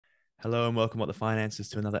Hello and welcome, What the Finances,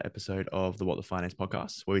 to another episode of the What the Finance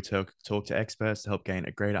podcast, where we talk to experts to help gain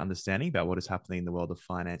a greater understanding about what is happening in the world of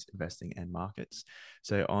finance, investing, and markets.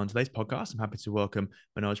 So, on today's podcast, I'm happy to welcome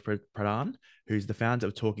Manoj Pradhan, who's the founder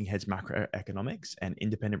of Talking Heads Macroeconomics, an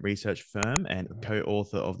independent research firm and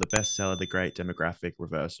co-author of the bestseller The Great Demographic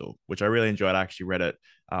Reversal, which I really enjoyed. I actually read it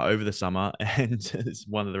over the summer, and it's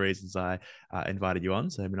one of the reasons I invited you on.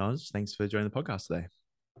 So, Manoj, thanks for joining the podcast today.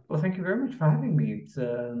 Well, thank you very much for having me. It's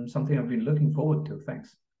something I've been looking forward to.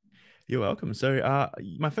 Thanks. You're welcome. So,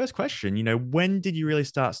 my first question, when did you really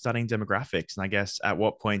start studying demographics? And I guess at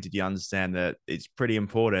what point did you understand that it's pretty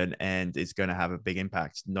important and it's going to have a big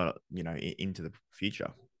impact, not, into the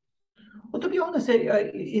future? Well, to be honest,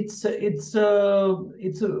 it's a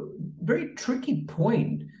very tricky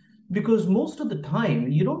point because most of the time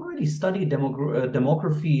you don't really study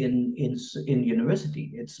demography in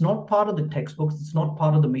university. It's not part of the textbooks. It's not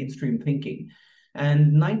part of the mainstream thinking.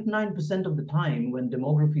 And 99% of the time, when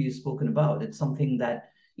demography is spoken about, it's something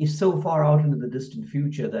that is so far out into the distant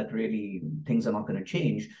future that really things are not going to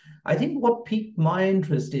change. I think what piqued my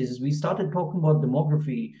interest is we started talking about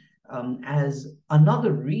demography as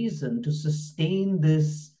another reason to sustain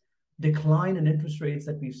this decline in interest rates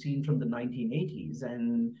that we've seen from the 1980s.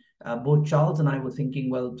 And both Charles and I were thinking,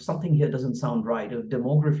 well, something here doesn't sound right. If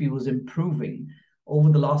demography was improving over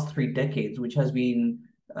the last 3 decades, which has been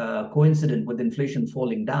coincident with inflation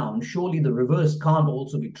falling down, surely the reverse can't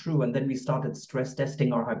also be true. And then we started stress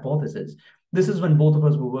testing our hypothesis. This is when both of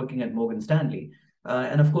us were working at Morgan Stanley.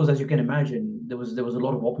 And of course, as you can imagine, there was a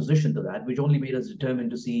lot of opposition to that, which only made us determined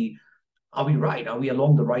to see, are we right? Are we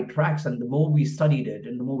along the right tracks? And the more we studied it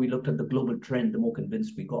and the more we looked at the global trend, the more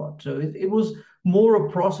convinced we got. So it was more a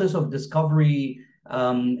process of discovery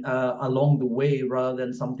along the way rather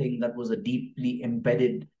than something that was a deeply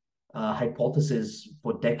embedded hypothesis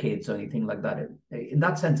for decades or anything like that. In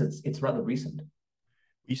that sense, it's rather recent.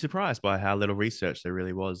 Are you surprised by how little research there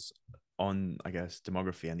really was on, I guess,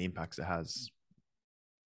 demography and the impacts it has?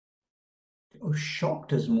 Oh,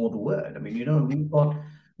 shocked is more the word. I mean,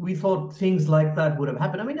 we thought things like that would have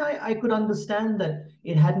happened. I mean, I could understand that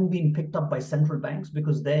it hadn't been picked up by central banks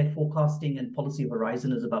because their forecasting and policy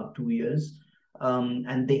horizon is about 2 years.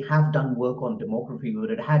 And they have done work on demography, but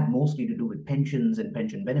it had mostly to do with pensions and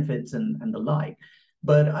pension benefits and the like.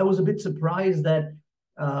 But I was a bit surprised that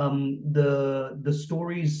the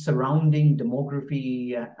stories surrounding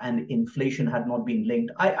demography and inflation had not been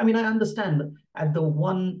linked. I mean, I understand at the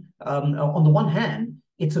one on the one hand,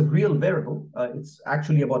 it's a real variable. It's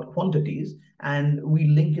actually about quantities, and we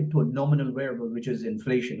link it to a nominal variable, which is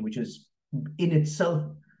inflation, which is in itself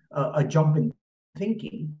a jump in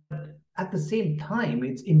thinking. But at the same time,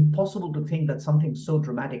 it's impossible to think that something so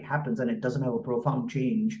dramatic happens and it doesn't have a profound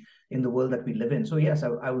change in the world that we live in. So yes,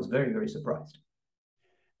 I was very, very surprised.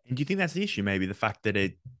 And do you think that's the issue? Maybe the fact that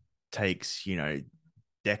it takes,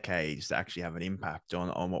 decades to actually have an impact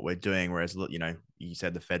on what we're doing. Whereas, you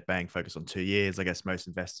said the Fed Bank focused on 2 years. I guess most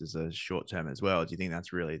investors are short term as well. Do you think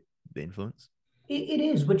that's really the influence? It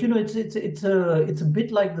is, but it's a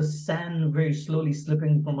bit like the sand very slowly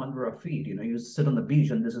slipping from under our feet. You sit on the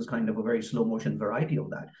beach, and this is kind of a very slow motion variety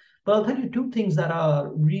of that. But I'll tell you two things that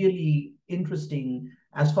are really interesting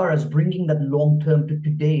as far as bringing that long term to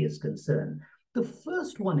today is concerned. The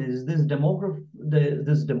first one is this demography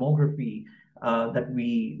that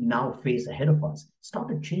we now face ahead of us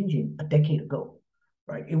started changing a decade ago,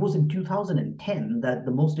 right? It was in 2010 that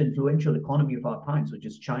the most influential economy of our times, which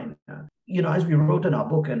is China, as we wrote in our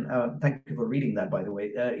book, and thank you for reading that, by the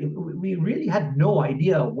way, we really had no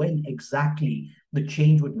idea when exactly the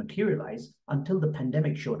change would materialize until the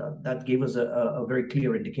pandemic showed up. That gave us a very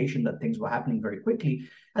clear indication that things were happening very quickly.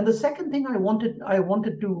 And the second thing I wanted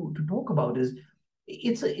to talk about is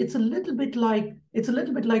it's a little bit like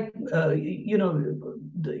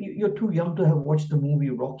you're too young to have watched the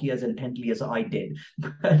movie Rocky as intently as I did.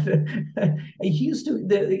 But he used to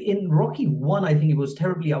in Rocky 1, I think he was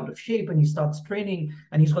terribly out of shape, and he starts training,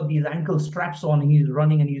 and he's got these ankle straps on, and he's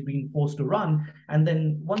running, and he's being forced to run. And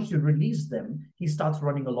then once you release them, he starts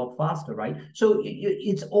running a lot faster, right? So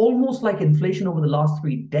it's almost like inflation over the last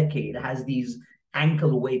 3 decades has these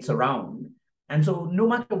ankle weights around. And so no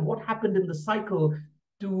matter what happened in the cycle,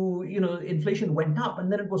 inflation went up and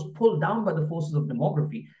then it was pulled down by the forces of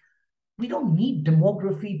demography. We don't need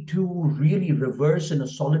demography to really reverse in a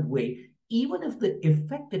solid way, even if the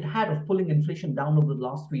effect it had of pulling inflation down over the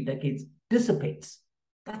last 3 decades dissipates.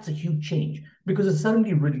 That's a huge change because it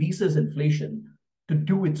suddenly releases inflation to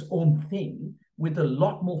do its own thing with a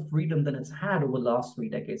lot more freedom than it's had over the last 3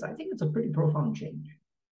 decades. I think it's a pretty profound change.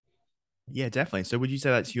 Yeah, definitely. So would you say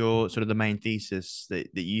that's your sort of the main thesis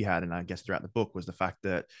that you had, and I guess throughout the book, was the fact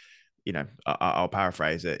that I'll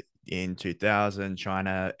paraphrase it. In 2000,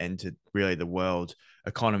 China entered really the world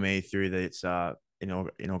economy through its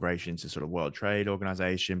inauguration to sort of World Trade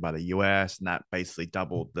Organization by the US, and that basically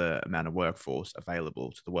doubled the amount of workforce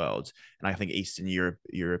available to the world. And I think Eastern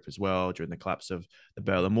Europe as well during the collapse of the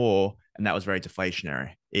Berlin Wall, and that was very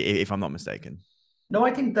deflationary, if I'm not mistaken. No,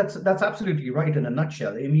 I think that's absolutely right in a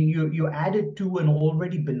nutshell. I mean, you added to an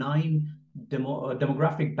already benign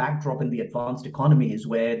demographic backdrop in the advanced economies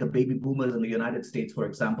where the baby boomers in the United States, for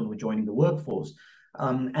example, were joining the workforce.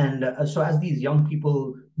 So as these young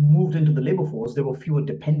people moved into the labor force, there were fewer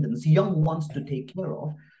dependents, young ones to take care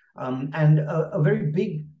of. And a very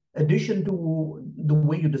big addition to the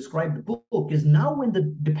way you describe the book is now when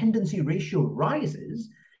the dependency ratio rises,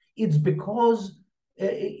 it's because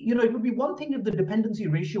it would be one thing if the dependency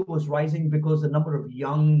ratio was rising because the number of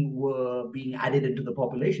young were being added into the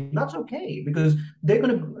population. That's okay, because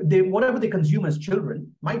whatever they consume as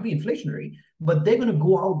children might be inflationary, but they're going to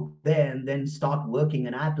go out there and then start working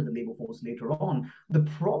and add to the labor force later on. The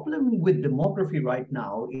problem with demography right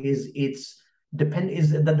now is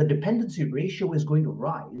that the dependency ratio is going to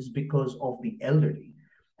rise because of the elderly.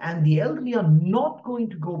 And the elderly are not going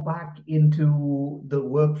to go back into the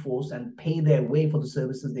workforce and pay their way for the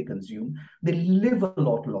services they consume. They live a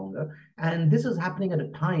lot longer. And this is happening at a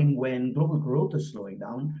time when global growth is slowing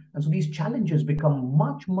down. And so these challenges become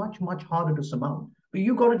much, much, much harder to surmount. But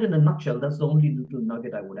you got it in a nutshell. That's the only little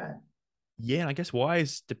nugget I would add. Yeah, and I guess why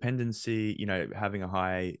is dependency, having a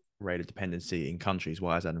high rate of dependency in countries,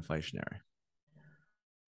 why is that inflationary?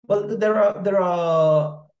 Well, there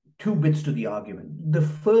are two bits to the argument. The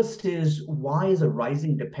first is, why is a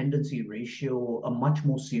rising dependency ratio a much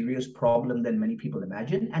more serious problem than many people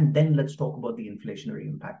imagine? And then let's talk about the inflationary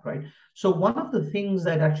impact, right? So one of the things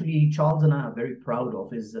that actually Charles and I are very proud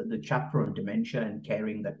of is the chapter on dementia and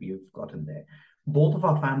caring that we've gotten there. Both of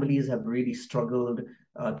our families have really struggled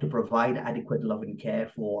to provide adequate love and care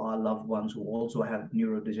for our loved ones who also have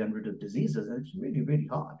neurodegenerative diseases, and it's really, really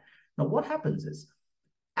hard. Now, what happens is,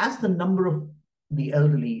 as the number of the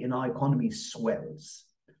elderly in our economy swells,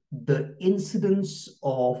 the incidence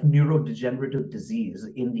of neurodegenerative disease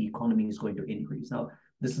in the economy is going to increase. Now,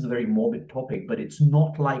 this is a very morbid topic, but it's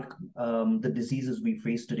not like the diseases we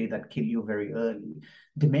face today that kill you very early.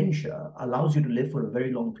 Dementia allows you to live for a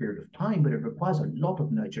very long period of time, but it requires a lot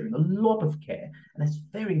of nurturing, a lot of care, and it's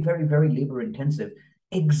very, very, very labor intensive,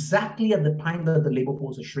 exactly at the time that the labor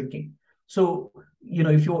force is shrinking. So,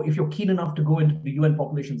 if you're keen enough to go into the UN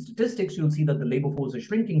population statistics, you'll see that the labor force is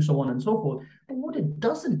shrinking, so on and so forth. But what it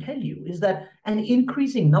doesn't tell you is that an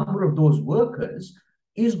increasing number of those workers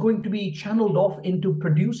is going to be channeled off into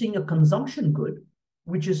producing a consumption good,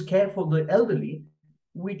 which is care for the elderly,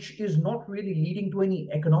 which is not really leading to any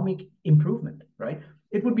economic improvement, right?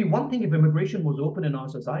 It would be one thing if immigration was open in our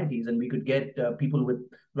societies and we could get people with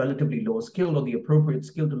relatively low skill or the appropriate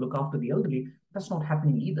skill to look after the elderly. That's not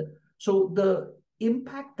happening either. So the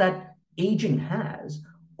impact that aging has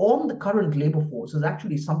on the current labor force is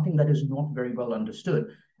actually something that is not very well understood.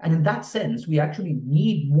 And in that sense, we actually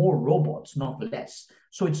need more robots, not less.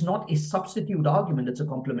 So it's not a substitute argument, it's a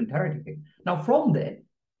complementarity thing. Now, from there,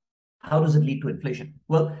 how does it lead to inflation?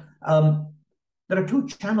 Well, there are two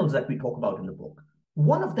channels that we talk about in the book.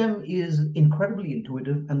 One of them is incredibly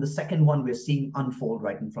intuitive, and the second one we're seeing unfold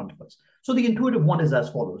right in front of us. So the intuitive one is as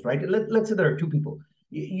follows, right? Let's say there are two people.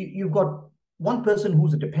 You've got one person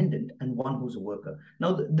who's a dependent and one who's a worker.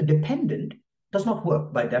 Now, the dependent does not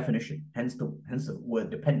work by definition, hence the word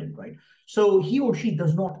dependent, right? So he or she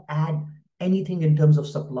does not add anything in terms of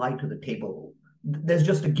supply to the table. There's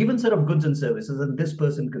just a given set of goods and services, and this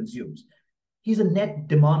person consumes. He's a net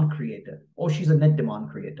demand creator, or she's a net demand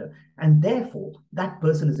creator, and therefore that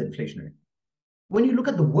person is inflationary. When you look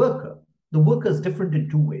at the worker is different in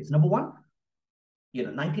two ways. Number one,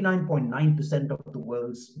 99.9% of the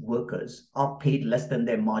world's workers are paid less than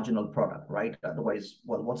their marginal product, right? Otherwise,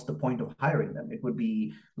 well, what's the point of hiring them? It would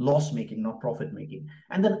be loss making, not profit making.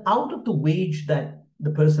 And then out of the wage that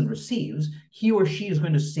the person receives, he or she is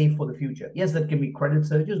going to save for the future. Yes, that can be credit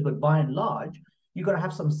surges, but by and large, you got to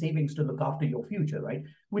have some savings to look after your future, right?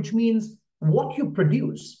 Which means what you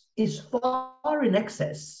produce is far in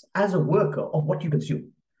excess as a worker of what you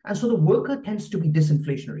consume. And so the worker tends to be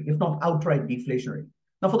disinflationary, if not outright deflationary.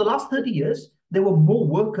 Now, for the last 30 years, there were more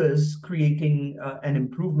workers creating an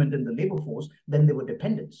improvement in the labor force than there were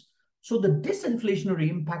dependents. So the disinflationary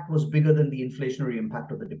impact was bigger than the inflationary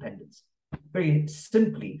impact of the dependents. Very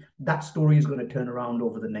simply, that story is going to turn around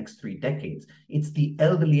over the next 3 decades. It's the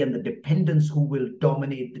elderly and the dependents who will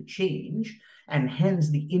dominate the change, and hence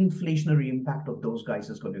the inflationary impact of those guys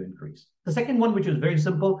is going to increase. The second one, which is very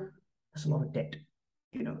simple, there's a lot of debt.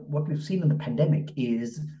 what we've seen in the pandemic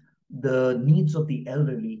is the needs of the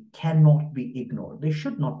elderly cannot be ignored. They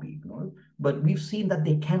should not be ignored, but we've seen that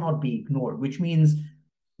they cannot be ignored, which means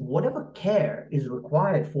whatever care is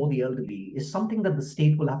required for the elderly is something that the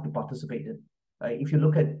state will have to participate in. If you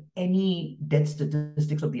look at any debt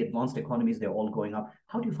statistics of the advanced economies, they're all going up.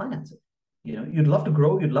 How do you finance it? You'd love to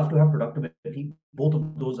grow, you'd love to have productivity. Both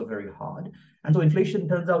of those are very hard. And so inflation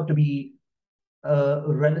turns out to be a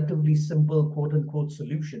relatively simple quote unquote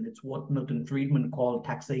solution. It's what Milton Friedman called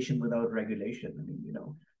taxation without regulation. I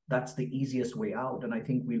mean, that's the easiest way out. And I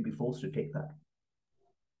think we'll be forced to take that.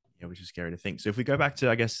 Yeah, which is scary to think. So if we go back to,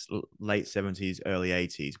 I guess, late 70s, early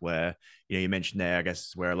 80s, where, you mentioned there, I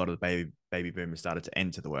guess, where a lot of the baby boomers started to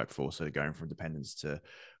enter the workforce, so going from dependents to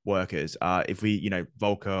workers. If we,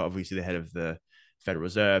 Volcker, obviously the head of the Federal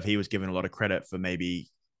Reserve, he was given a lot of credit for maybe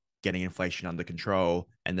getting inflation under control,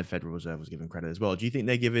 and the Federal Reserve was given credit as well. Do you think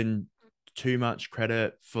they're given too much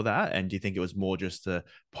credit for that? And do you think it was more just the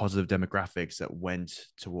positive demographics that went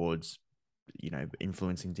towards,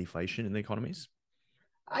 influencing deflation in the economies?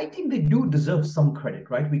 I think they do deserve some credit,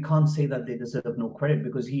 right? We can't say that they deserve no credit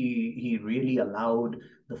because he really allowed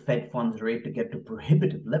the Fed funds rate to get to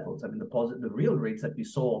prohibitive levels. I mean, the real rates that we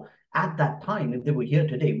saw at that time, if they were here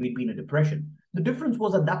today, we'd be in a depression. The difference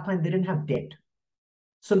was at that time they didn't have debt.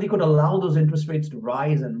 So they could allow those interest rates to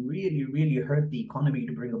rise and really, really hurt the economy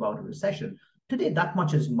to bring about a recession. Today, that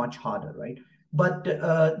much is much harder, right? But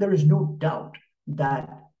there is no doubt that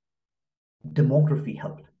demography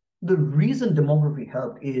helped. The reason demography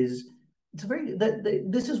helped is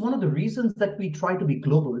this is one of the reasons that we try to be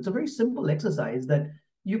global. It's a very simple exercise that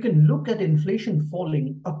you can look at inflation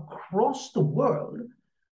falling across the world,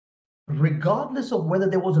 regardless of whether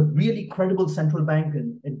there was a really credible central bank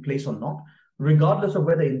in place or not, regardless of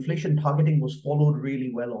whether inflation targeting was followed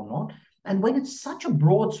really well or not. And when it's such a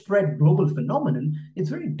broad spread global phenomenon,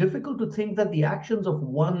 it's very difficult to think that the actions of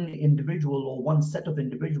one individual or one set of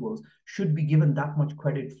individuals should be given that much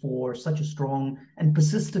credit for such a strong and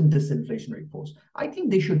persistent disinflationary force. I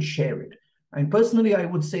think they should share it. And personally, I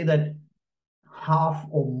would say that half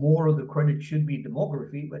or more of the credit should be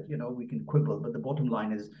demography, but we can quibble. But the bottom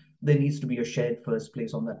line is there needs to be a shared first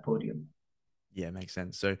place on that podium. Yeah, makes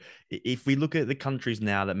sense. So if we look at the countries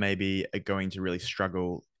now that maybe are going to really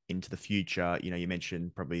struggle into the future, you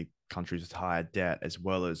mentioned probably countries with higher debt as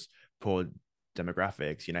well as poor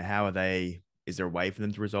demographics, how are they, is there a way for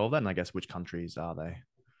them to resolve that? And I guess which countries are they?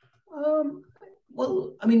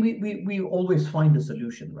 Well, I mean, we always find a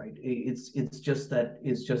solution, right? It's just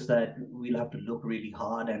that we'll have to look really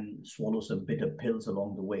hard and swallow some bitter pills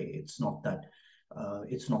along the way. It's not that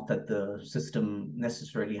the system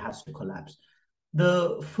necessarily has to collapse.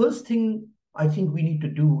 The first thing I think we need to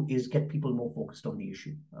do is get people more focused on the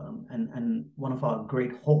issue. And one of our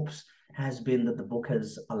great hopes has been that the book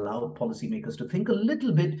has allowed policymakers to think a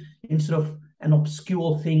little bit instead of an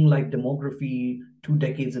obscure thing like demography 2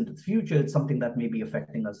 decades into the future. It's something that may be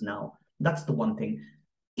affecting us now. That's the one thing.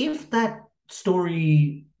 If that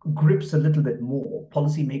story grips a little bit more,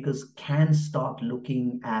 policymakers can start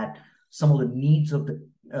looking at some of the needs of the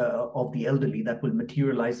elderly that will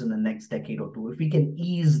materialize in the next decade or two. If we can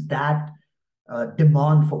ease that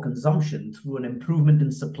demand for consumption through an improvement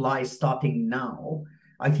in supply starting now,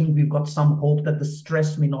 I think we've got some hope that the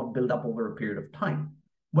stress may not build up over a period of time.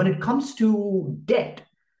 When it comes to debt,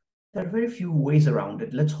 there are very few ways around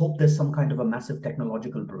it. Let's hope there's some kind of a massive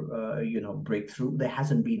technological, breakthrough. There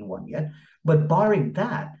hasn't been one yet. But barring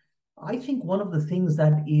that, I think one of the things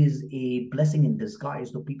that is a blessing in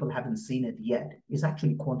disguise, though people haven't seen it yet, is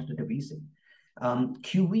actually quantitative easing.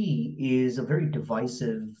 QE is a very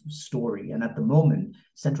divisive story. And at the moment,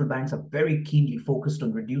 central banks are very keenly focused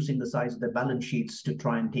on reducing the size of their balance sheets to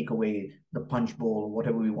try and take away the punch bowl, or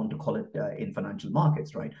whatever we want to call it in financial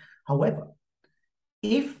markets, right? However,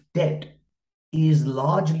 if debt is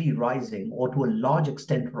largely rising or to a large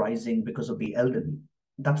extent rising because of the elderly,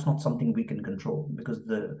 that's not something we can control because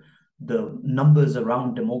the numbers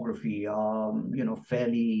around demography are,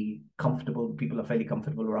 fairly comfortable. People are fairly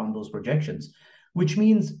comfortable around those projections, which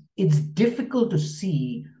means it's difficult to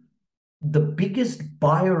see the biggest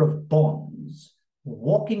buyer of bonds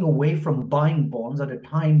walking away from buying bonds at a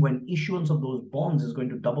time when issuance of those bonds is going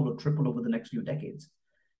to double or triple over the next few decades.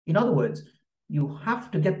 In other words, you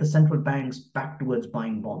have to get the central banks back towards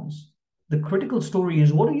buying bonds. The critical story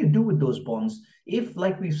is, what do you do with those bonds if,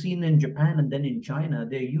 like we've seen in Japan and then in China,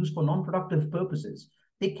 they're used for non-productive purposes?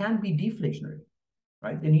 They can be deflationary,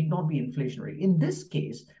 right? They need not be inflationary. In this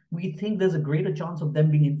case, we think there's a greater chance of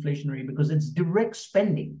them being inflationary because it's direct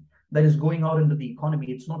spending that is going out into the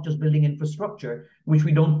economy. It's not just building infrastructure, which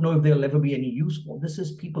we don't know if there'll ever be any use for. This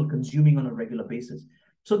is people consuming on a regular basis.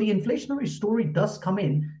 So the inflationary story does come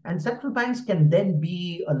in, and central banks can then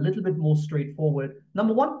be a little bit more straightforward.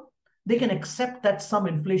 Number one, they can accept that some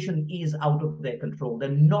inflation is out of their control. They're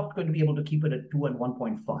not going to be able to keep it at 2 and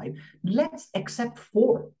 1.5. Let's accept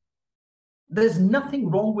 4. There's nothing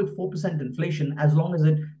wrong with 4% inflation as long as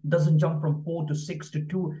it doesn't jump from 4 to 6 to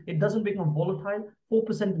 2. It doesn't become volatile.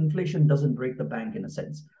 4% inflation doesn't break the bank in a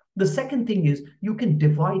sense. The second thing is you can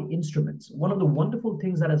divide instruments. One of the wonderful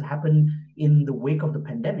things that has happened in the wake of the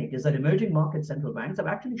pandemic is that emerging market central banks have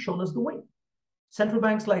actually shown us the way. Central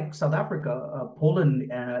banks like South Africa,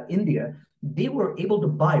 Poland, India, they were able to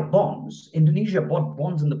buy bonds. Indonesia bought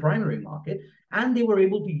bonds in the primary market, and they were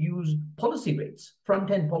able to use policy rates,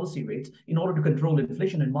 front-end policy rates, in order to control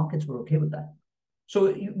inflation, and markets were okay with that.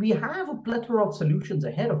 So we have a plethora of solutions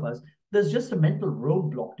ahead of us. There's just a mental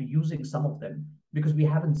roadblock to using some of them because we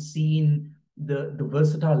haven't seen the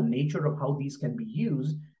versatile nature of how these can be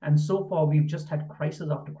used. And so far, we've just had crisis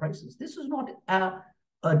after crisis. This is not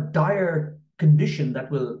a dire condition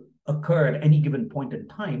that will occur at any given point in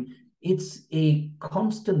time. It's a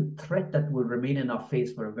constant threat that will remain in our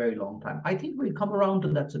face for a very long time. I think we'll come around to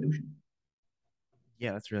that solution.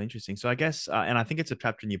 Yeah, that's really interesting. So I guess, and I think it's a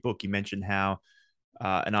chapter in your book, you mentioned how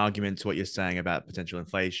an argument to what you're saying about potential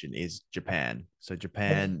inflation is Japan. So Yes.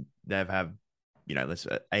 Japan, they've have, let's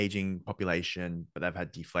aging population, but they've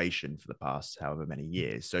had deflation for the past however many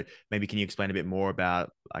years. So maybe can you explain a bit more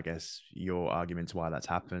about, I guess, your arguments why that's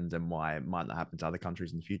happened and why it might not happen to other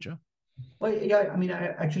countries in the future? Well, yeah, I mean,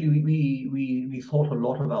 actually, we thought a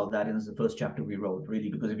lot about that in the first chapter we wrote, really,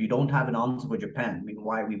 because if you don't have an answer for Japan, I mean,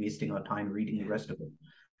 why are we wasting our time reading the rest of it,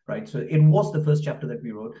 right? So it was the first chapter that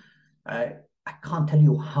we wrote. I can't tell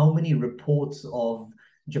you how many reports of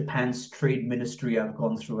Japan's trade ministry I've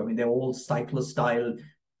gone through. I mean, they're all cyclo-style,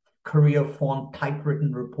 career font,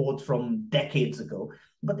 typewritten reports from decades ago,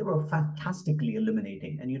 but they were fantastically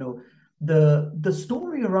illuminating. And the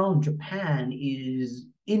story around Japan is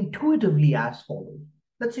intuitively as follows.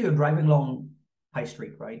 Let's say you're driving along High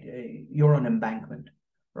Street, right? You're on embankment,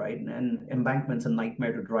 right? And embankment's a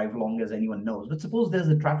nightmare to drive along, as anyone knows. But suppose there's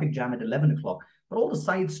a traffic jam at 11 o'clock, but all the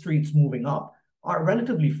side streets moving up are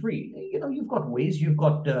relatively free. You've got Waze, you've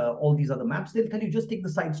got all these other maps. They'll tell you just take the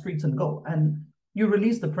side streets and go. And you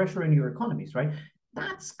release the pressure in your economies, right?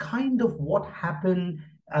 That's kind of what happened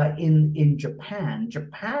in Japan.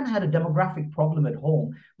 Japan had a demographic problem at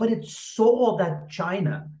home, but it saw that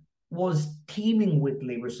China was teeming with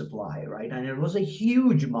labor supply, right? And it was a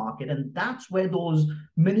huge market. And that's where those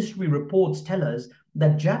ministry reports tell us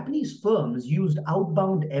that Japanese firms used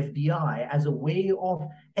outbound FDI as a way of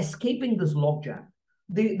escaping this logjam.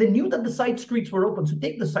 They knew that the side streets were open. So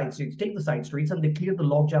take the side streets, and they cleared the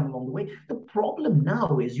logjam along the way. The problem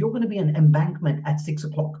now is you're going to be an embankment at 6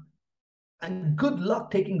 o'clock. And good luck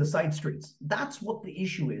taking the side streets. That's what the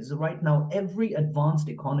issue is. Right now, every advanced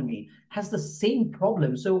economy has the same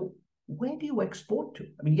problem. So where do you export to?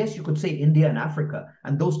 I mean, yes, you could say India and Africa,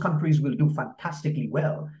 and those countries will do fantastically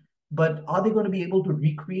well. But are they going to be able to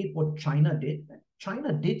recreate what China did?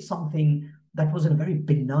 China did something that was in a very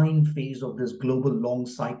benign phase of this global long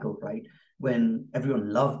cycle, right? When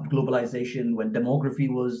everyone loved globalization, when demography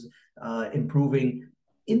was improving.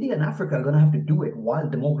 India and Africa are going to have to do it while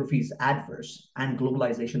demography is adverse and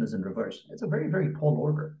globalization is in reverse. It's a very, very tall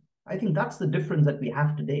order. I think that's the difference that we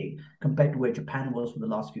have today compared to where Japan was for the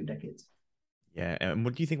last few decades. Yeah. And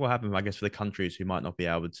what do you think will happen, I guess, for the countries who might not be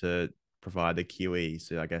able to provide the QE?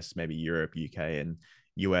 So I guess maybe Europe, UK, and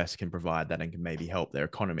US can provide that and can maybe help their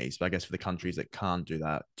economies. But I guess for the countries that can't do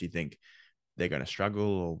that, do you think they're going to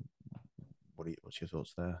struggle, or what's your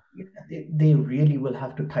thoughts there? Yeah, they really will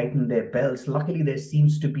have to tighten their belts. Luckily, there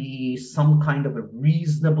seems to be some kind of a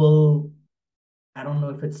reasonable, I don't know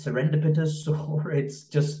if it's serendipitous or it's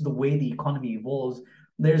just the way the economy evolves.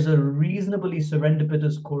 There's a reasonably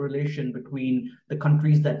serendipitous correlation between the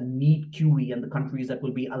countries that need QE and the countries that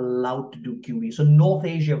will be allowed to do QE. So North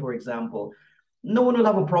Asia, for example, no one will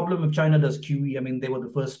have a problem if China does QE. I mean, they were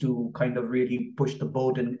the first to kind of really push the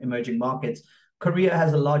boat in emerging markets. Korea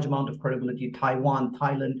has a large amount of credibility. Taiwan,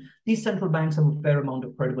 Thailand, these central banks have a fair amount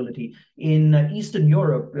of credibility. In Eastern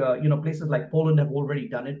Europe, places like Poland have already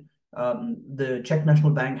done it. The Czech National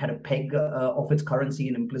Bank had a peg of its currency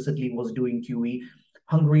and implicitly was doing QE.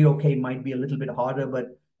 Hungary, okay, might be a little bit harder,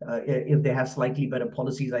 but if they have slightly better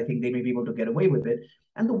policies, I think they may be able to get away with it.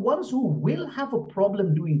 And the ones who will have a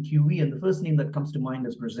problem doing QE, and the first name that comes to mind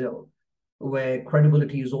is Brazil, where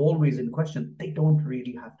credibility is always in question, they don't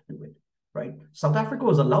really have to do it, right? South Africa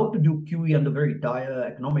was allowed to do QE under very dire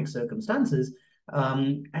economic circumstances.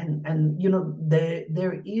 There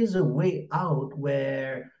is a way out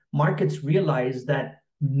where markets realize that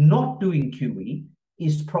not doing QE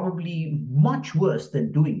is probably much worse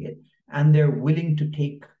than doing it, and they're willing to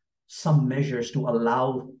take some measures to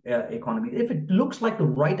allow economy. If it looks like the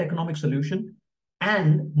right economic solution,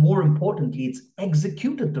 and more importantly, it's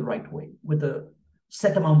executed the right way with a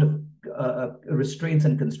set amount of restraints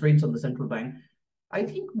and constraints on the central bank, I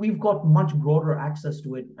think we've got much broader access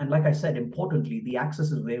to it. And like I said, importantly, the access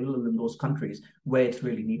is available in those countries where it's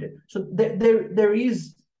really needed. So there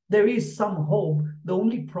is some hope. The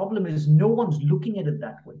only problem is no one's looking at it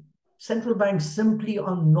that way. Central banks simply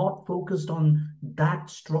are not focused on that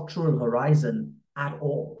structural horizon at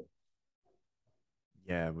all.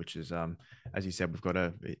 Yeah, which is as you said,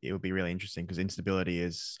 it will be really interesting because instability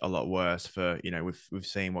is a lot worse for, we've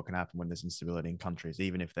seen what can happen when there's instability in countries.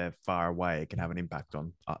 Even if they're far away, it can have an impact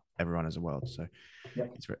on everyone as a world. So Yeah.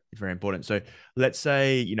 it's very important. So let's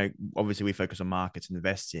say, obviously we focus on markets and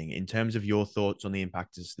investing. In terms of your thoughts on the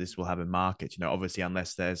impact this will have in markets, obviously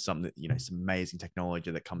unless there's something, some amazing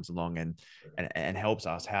technology that comes along and helps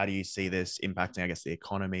us, how do you see this impacting, I guess, the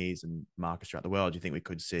economies and markets throughout the world? Do you think we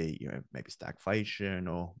could see, maybe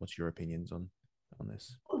stagflation, or what's your opinions on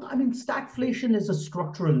this? Well, I mean, stagflation is a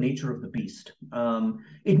structural nature of the beast.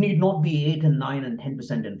 It need not be 8 and 9 and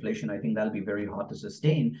 10% inflation. I think that'll be very hard to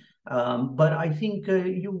sustain. But I think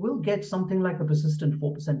you will get something like a persistent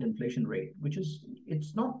 4% inflation rate,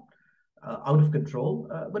 it's not out of control,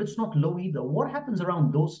 but it's not low either. What happens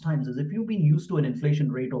around those times is if you've been used to an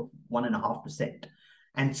inflation rate of 1.5%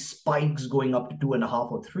 and spikes going up to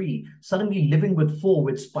 2.5 or 3, suddenly living with 4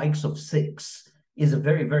 with spikes of 6 is a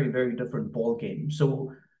very, very, very different ball game.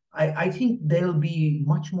 So I think there'll be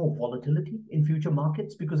much more volatility in future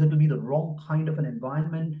markets because it'll be the wrong kind of an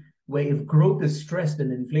environment where if growth is stressed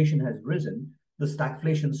and inflation has risen, the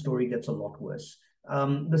stagflation story gets a lot worse.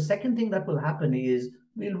 The second thing that will happen is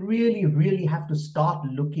we'll really, really have to start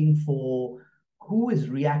looking for who is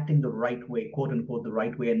reacting the right way, quote unquote, the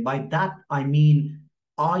right way. And by that, I mean,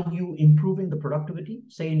 are you improving the productivity,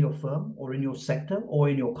 say in your firm or in your sector or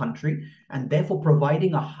in your country, and therefore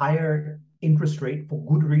providing a higher interest rate for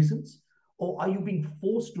good reasons? Or are you being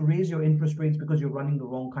forced to raise your interest rates because you're running the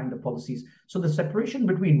wrong kind of policies? So the separation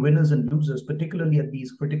between winners and losers, particularly at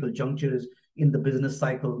these critical junctures in the business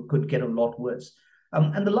cycle, could get a lot worse.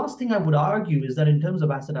 And the last thing I would argue is that in terms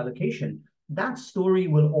of asset allocation, that story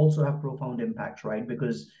will also have profound impacts, right?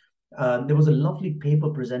 Because there was a lovely paper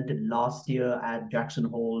presented last year at Jackson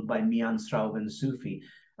Hole by Mian Straub and Sufi.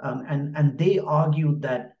 And they argued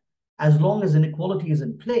that as long as inequality is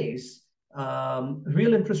in place,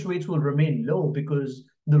 real interest rates will remain low because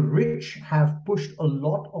the rich have pushed a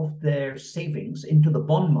lot of their savings into the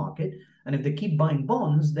bond market. And if they keep buying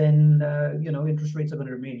bonds, then interest rates are going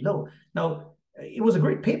to remain low. Now, it was a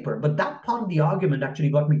great paper, but that part of the argument actually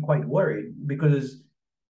got me quite worried because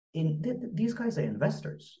these guys are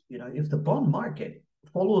investors. If the bond market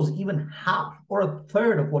follows even half or a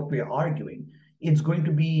third of what we're arguing, it's going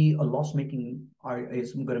to be a loss-making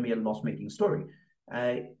story.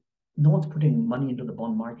 No one's putting money into the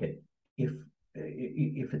bond market if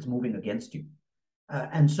it's moving against you.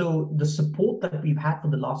 And so the support that we've had for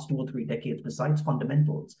the last 2 or 3 decades, besides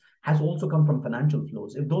fundamentals, has also come from financial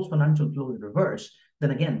flows. If those financial flows reverse,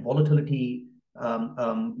 then again, volatility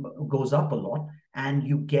goes up a lot, and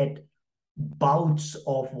you get bouts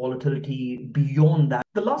of volatility beyond that.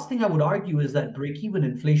 The last thing I would argue is that break-even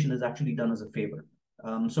inflation is actually done as a favor.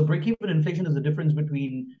 So break-even inflation is the difference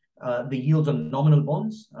between the yields on nominal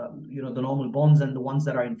bonds, the normal bonds and the ones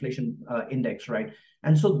that are inflation indexed, right?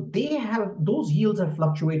 And so those yields have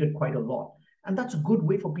fluctuated quite a lot. And that's a good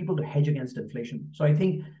way for people to hedge against inflation. So I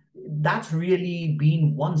think that's really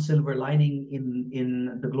been one silver lining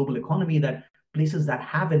in the global economy, that places that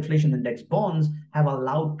have inflation index bonds have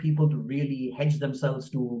allowed people to really hedge themselves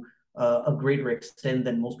to a greater extent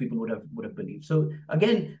than most people would have believed. So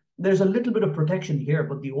again, there's a little bit of protection here,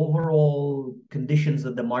 but the overall conditions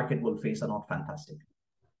that the market will face are not fantastic.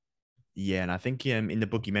 Yeah, and I think in the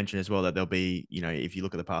book you mentioned as well that there'll be, if you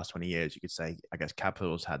look at the past 20 years, you could say, I guess,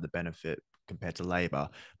 capital's had the benefit compared to labor,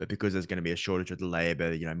 but because there's going to be a shortage of the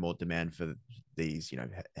labor, more demand for these,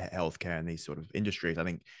 healthcare and these sort of industries, I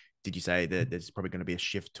think, did you say that there's probably going to be a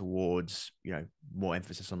shift towards, more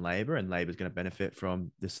emphasis on labor, and labor is going to benefit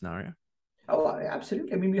from this scenario? Oh,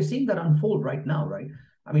 absolutely. I mean, we're seeing that unfold right now, right?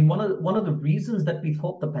 I mean, one of the reasons that we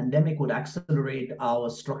thought the pandemic would accelerate our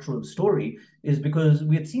structural story is because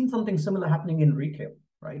we had seen something similar happening in retail,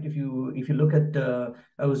 right? If you look at,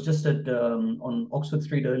 I was just at on Oxford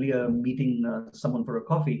Street earlier, meeting someone for a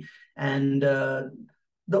coffee, and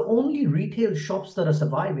the only retail shops that are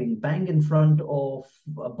surviving bang in front of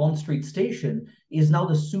Bond Street Station is now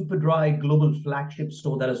the Superdry global flagship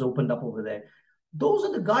store that has opened up over there. those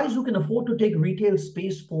are the guys who can afford to take retail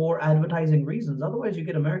space for advertising reasons. Otherwise, you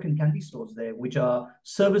get American candy stores there, which are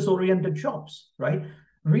service-oriented shops, right?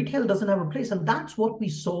 Retail doesn't have a place. And that's what we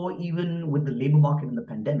saw even with the labor market in the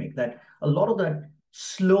pandemic, that a lot of that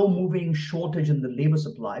slow-moving shortage in the labor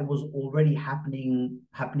supply was already happening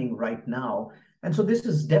right now. And so this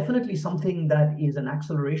is definitely something that is an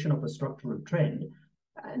acceleration of a structural trend.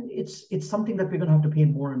 And it's something that we're going to have to pay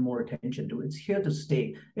more and more attention to. It's here to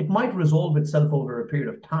stay. It might resolve itself over a period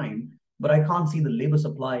of time, but I can't see the labor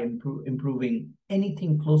supply improving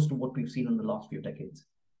anything close to what we've seen in the last few decades.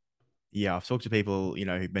 Yeah, I've talked to people, who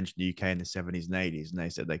mentioned the UK in the 70s and 80s, and they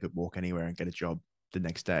said they could walk anywhere and get a job the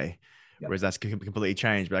next day. Yeah. Whereas that's completely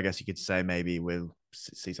changed. But I guess you could say maybe we'll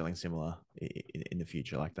see something similar in the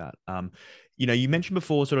future like that. You mentioned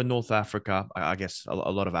before sort of North Africa, I guess a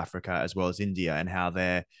lot of Africa as well as India, and how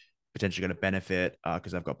they're potentially going to benefit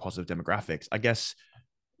because they've got positive demographics. I guess,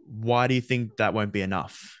 why do you think that won't be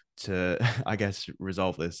enough to, I guess,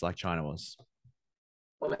 resolve this like China was?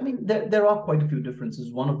 Well, I mean, there are quite a few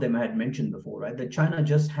differences. One of them I had mentioned before, right? That China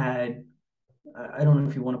just had, I don't know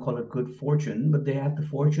if you want to call it good fortune, but they had the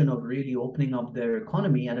fortune of really opening up their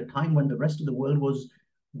economy at a time when the rest of the world was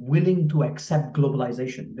willing to accept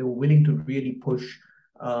globalization. They were willing to really push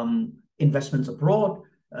investments abroad.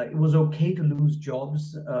 It was okay to lose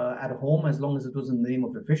jobs at home as long as it was in the name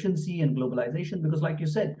of efficiency and globalization, because, like you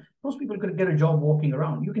said, most people could get a job walking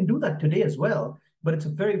around. You can do that today as well, but it's a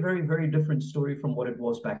very, very, very different story from what it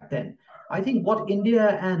was back then. I think what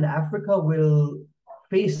India and Africa will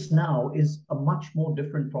face now is a much more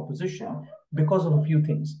different proposition because of a few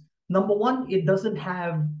things. Number one, they don't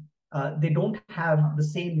have the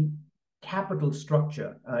same capital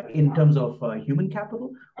structure in terms of human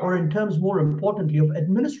capital, or in terms, more importantly, of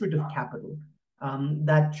administrative capital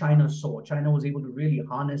that China saw. China was able to really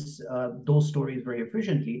harness those stories very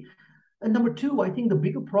efficiently. And number two, I think the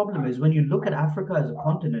bigger problem is when you look at Africa as a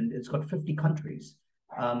continent, it's got 50 countries.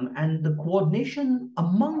 And the coordination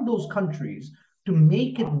among those countries to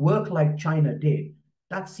make it work like China did,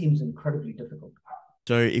 that seems incredibly difficult.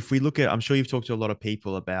 So if we look at, I'm sure you've talked to a lot of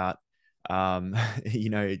people about,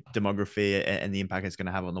 demography and the impact it's going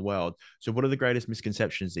to have on the world. So what are the greatest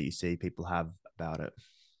misconceptions that you see people have about it?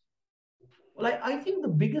 Well, I think the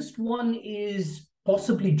biggest one is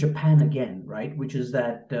possibly Japan again, right? Which is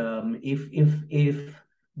that if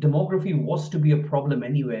demography was to be a problem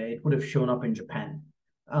anywhere, it would have shown up in Japan.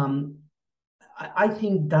 Um, I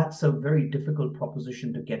think that's a very difficult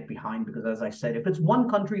proposition to get behind, because, as I said, if it's one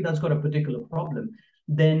country that's got a particular problem,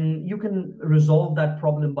 then you can resolve that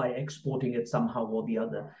problem by exporting it somehow or the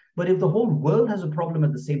other. But if the whole world has a problem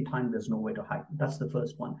at the same time, there's nowhere to hide. That's the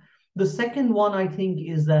first one. The second one, I think,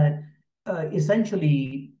 is that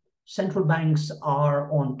essentially central banks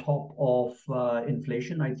are on top of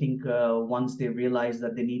inflation. I think once they realize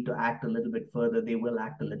that they need to act a little bit further, they will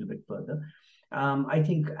act a little bit further. I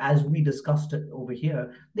think, as we discussed it over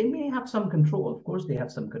here, they may have some control. Of course, they have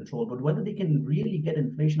some control, but whether they can really get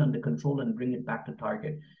inflation under control and bring it back to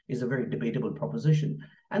target is a very debatable proposition.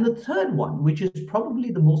 And the third one, which is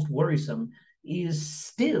probably the most worrisome, is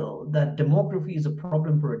still that demography is a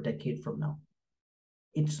problem for a decade from now.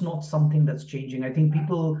 It's not something that's changing. I think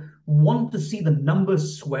people want to see the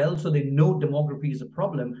numbers swell so they know demography is a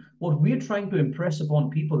problem. What we're trying to impress upon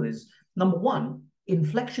people is, number one,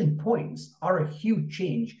 inflection points are a huge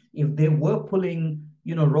change. If they were pulling,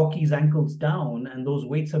 Rocky's ankles down and those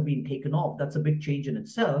weights have been taken off, that's a big change in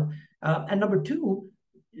itself. And number two,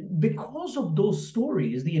 because of those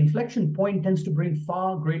stories, the inflection point tends to bring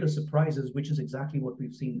far greater surprises, which is exactly what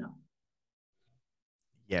we've seen now.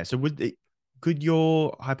 Yeah. So could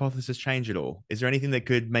your hypothesis change at all? Is there anything that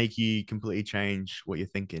could make you completely change what you're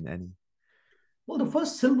thinking? Well, the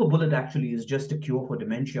first silver bullet actually is just a cure for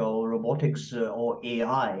dementia, or robotics, or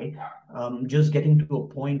AI, just getting to a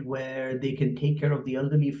point where they can take care of the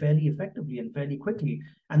elderly fairly effectively and fairly quickly.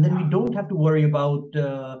 And then we don't have to worry about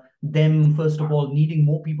them, first of all, needing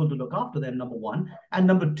more people to look after them, number one. And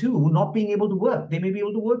number two, not being able to work. They may be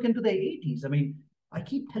able to work into their 80s. I mean, I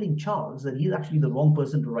keep telling Charles that he's actually the wrong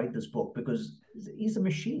person to write this book, because he's a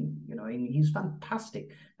machine, and he's fantastic.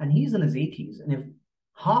 And he's in his 80s. And if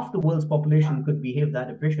half the world's population could behave that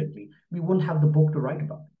efficiently, we wouldn't have the book to write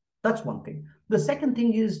about. That's one thing. The second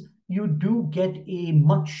thing is, you do get a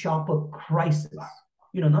much sharper crisis.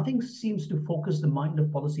 Nothing seems to focus the mind of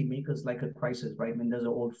policymakers like a crisis, right? I mean, there's an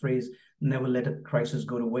old phrase, never let a crisis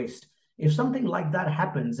go to waste. If something like that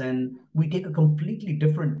happens and we take a completely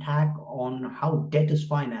different tack on how debt is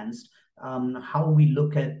financed, how we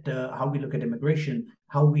look at immigration,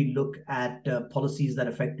 how we look at policies that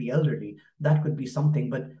affect the elderly, that could be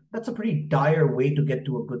something. But that's a pretty dire way to get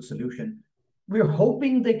to a good solution. We're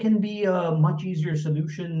hoping there can be a much easier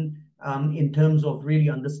solution in terms of really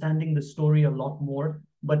understanding the story a lot more,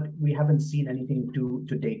 but we haven't seen anything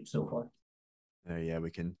to date so far. Yeah, we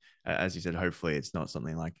can, as you said, hopefully it's not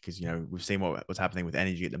something like, because, we've seen what's happening with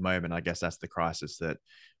energy at the moment. I guess that's the crisis that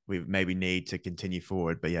we maybe need to continue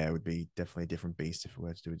forward. But yeah, it would be definitely a different beast if we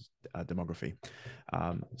were to do demography.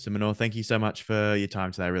 So Manoj, thank you so much for your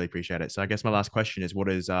time today. I really appreciate it. So I guess my last question is, what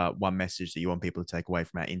is one message that you want people to take away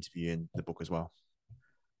from our interview and the book as well?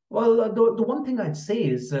 Well, the one thing I'd say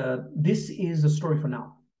is this is a story for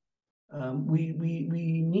now. We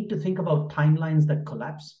need to think about timelines that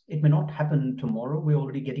collapse. It may not happen tomorrow. We're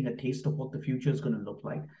already getting a taste of what the future is going to look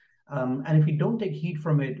like. And if we don't take heed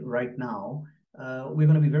from it right now, we're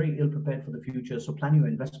going to be very ill prepared for the future. So plan your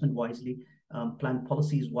investment wisely, plan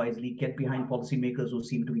policies wisely, get behind policymakers who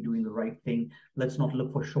seem to be doing the right thing. Let's not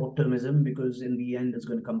look for short-termism, because in the end, it's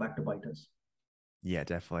going to come back to bite us. Yeah,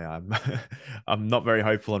 definitely. I'm I'm not very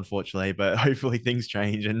hopeful, unfortunately, but hopefully things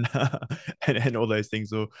change and and all those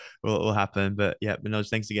things will happen. But yeah, Manoj,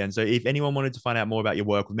 thanks again. So if anyone wanted to find out more about your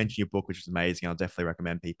work, we mentioned your book, which is amazing. I'll definitely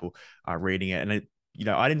recommend people reading it. And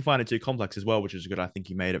I didn't find it too complex as well, which is good. I think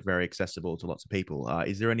you made it very accessible to lots of people.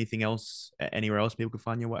 Is there anything else, anywhere else people could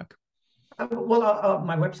find your work?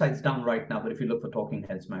 My website's down right now, but if you look for Talking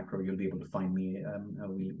Heads Macro, you'll be able to find me.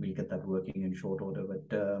 We'll get that working in short order. But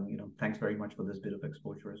thanks very much for this bit of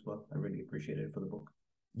exposure as well. I really appreciate it for the book.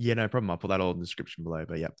 Yeah, no problem. I'll put that all in the description below.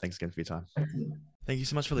 But yeah, thanks again for your time. Excellent. Thank you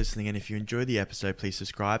so much for listening. And if you enjoyed the episode, please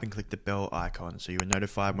subscribe and click the bell icon so you are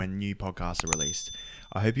notified when new podcasts are released.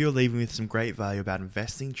 I hope you're leaving with some great value about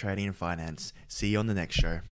investing, trading, and finance. See you on the next show.